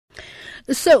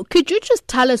So could you just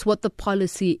tell us what the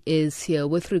policy is here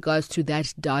with regards to that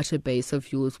database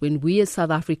of yours when we as South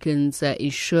Africans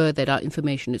ensure that our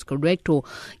information is correct or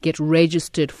get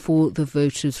registered for the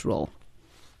voters' roll?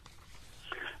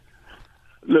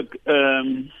 Look,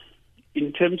 in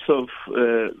terms of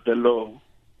the law,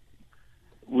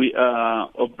 we are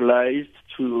obliged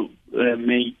to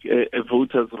make a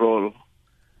voters' roll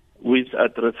with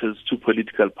addresses to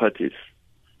political parties.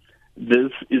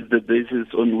 This is the basis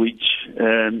on which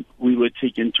we were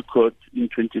taken to court in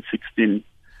 2016,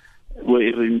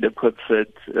 wherein the court said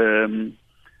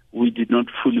we did not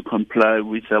fully comply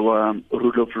with our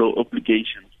rule of law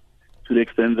obligations to the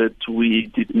extent that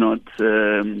we did not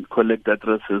collect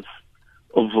addresses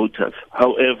of voters.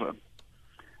 However,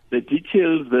 the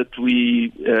details that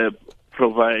we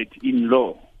provide in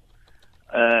law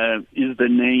is the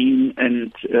name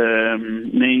and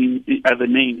the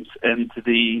names and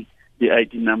the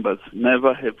ID numbers.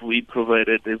 Never have we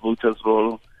provided a voters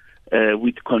roll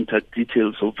with contact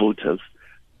details of voters.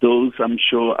 Those, I'm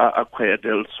sure, are acquired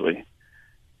elsewhere.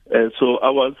 So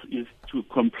ours is to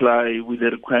comply with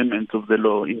the requirements of the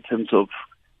law in terms of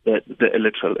the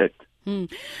Electoral Act.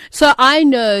 So I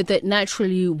know that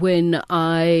naturally when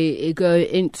I go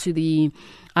into the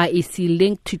IEC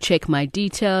link to check my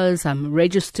details, I'm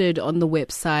registered on the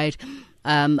website.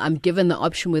 I'm given the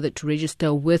option whether to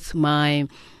register with my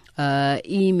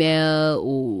email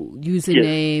or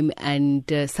username, yes,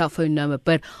 and cell phone number.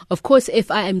 But of course,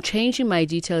 if I am changing my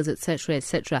details,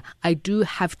 etc., I do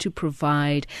have to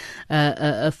provide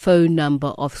a phone number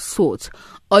of sorts.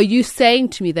 Are you saying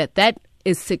to me that that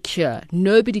is secure?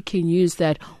 Nobody can use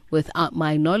that without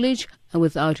my knowledge and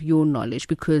without your knowledge,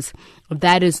 because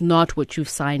that is not what you've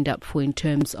signed up for in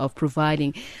terms of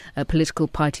providing political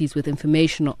parties with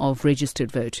information of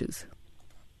registered voters.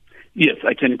 Yes,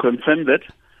 I can confirm that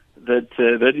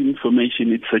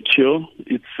information is secure.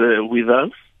 It's with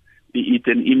us, be it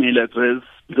an email address,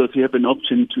 because we have an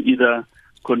option to either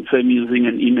confirm using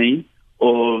an email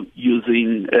or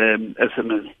using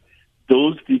SMS.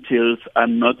 Those details are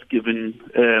not given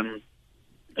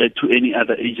to any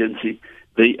other agency.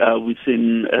 They are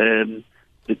within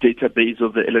the database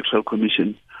of the Electoral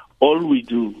Commission. All we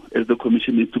do as the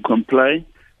Commission is to comply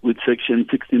with Section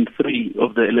 16.3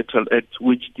 of the Electoral Act,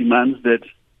 which demands that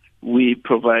we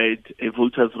provide a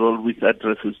voters' roll with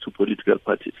addresses to political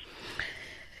parties.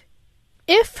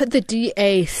 If the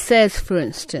DA says, for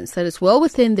instance, that it's well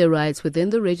within their rights, within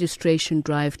the registration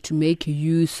drive, to make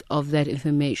use of that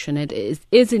information, and it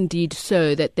is indeed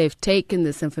so that they've taken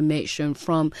this information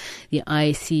from the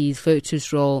IEC's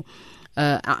voters' roll,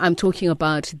 I'm talking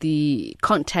about the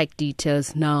contact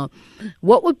details now,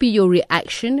 what would be your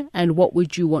reaction and what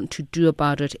would you want to do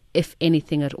about it, if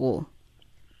anything at all?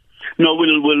 No,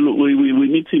 we're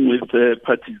meeting with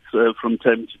parties from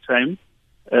time to time.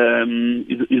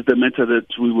 Is the matter that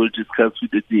we will discuss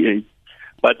with the DA.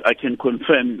 But I can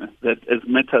confirm that as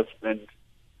matters stand,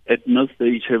 at no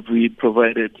stage have we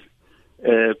provided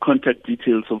contact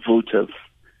details of voters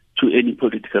to any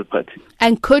political party.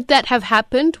 And could that have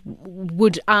happened?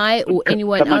 Would I or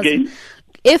anyone else... Again?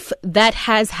 If that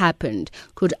has happened,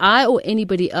 could I or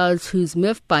anybody else who's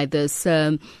miffed by this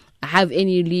have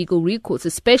any legal recourse,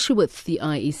 especially with the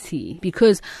IEC?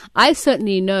 Because I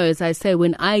certainly know, as I say,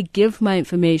 when I give my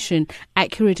information,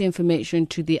 accurate information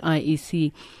to the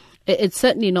IEC, it's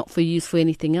certainly not for use for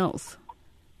anything else.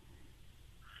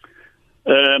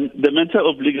 The matter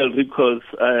of legal recourse,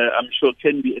 I'm sure,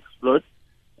 can be explored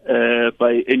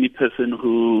by any person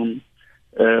who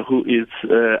is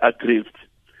aggrieved.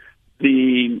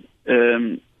 The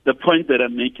point that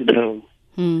I'm making now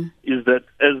is that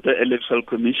as the Electoral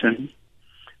Commission,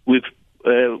 we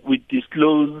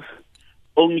disclose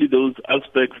only those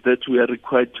aspects that we are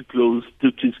required to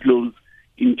disclose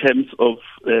in terms of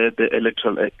the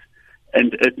Electoral Act.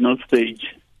 And at no stage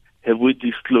have we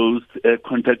disclosed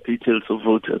contact details of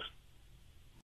voters.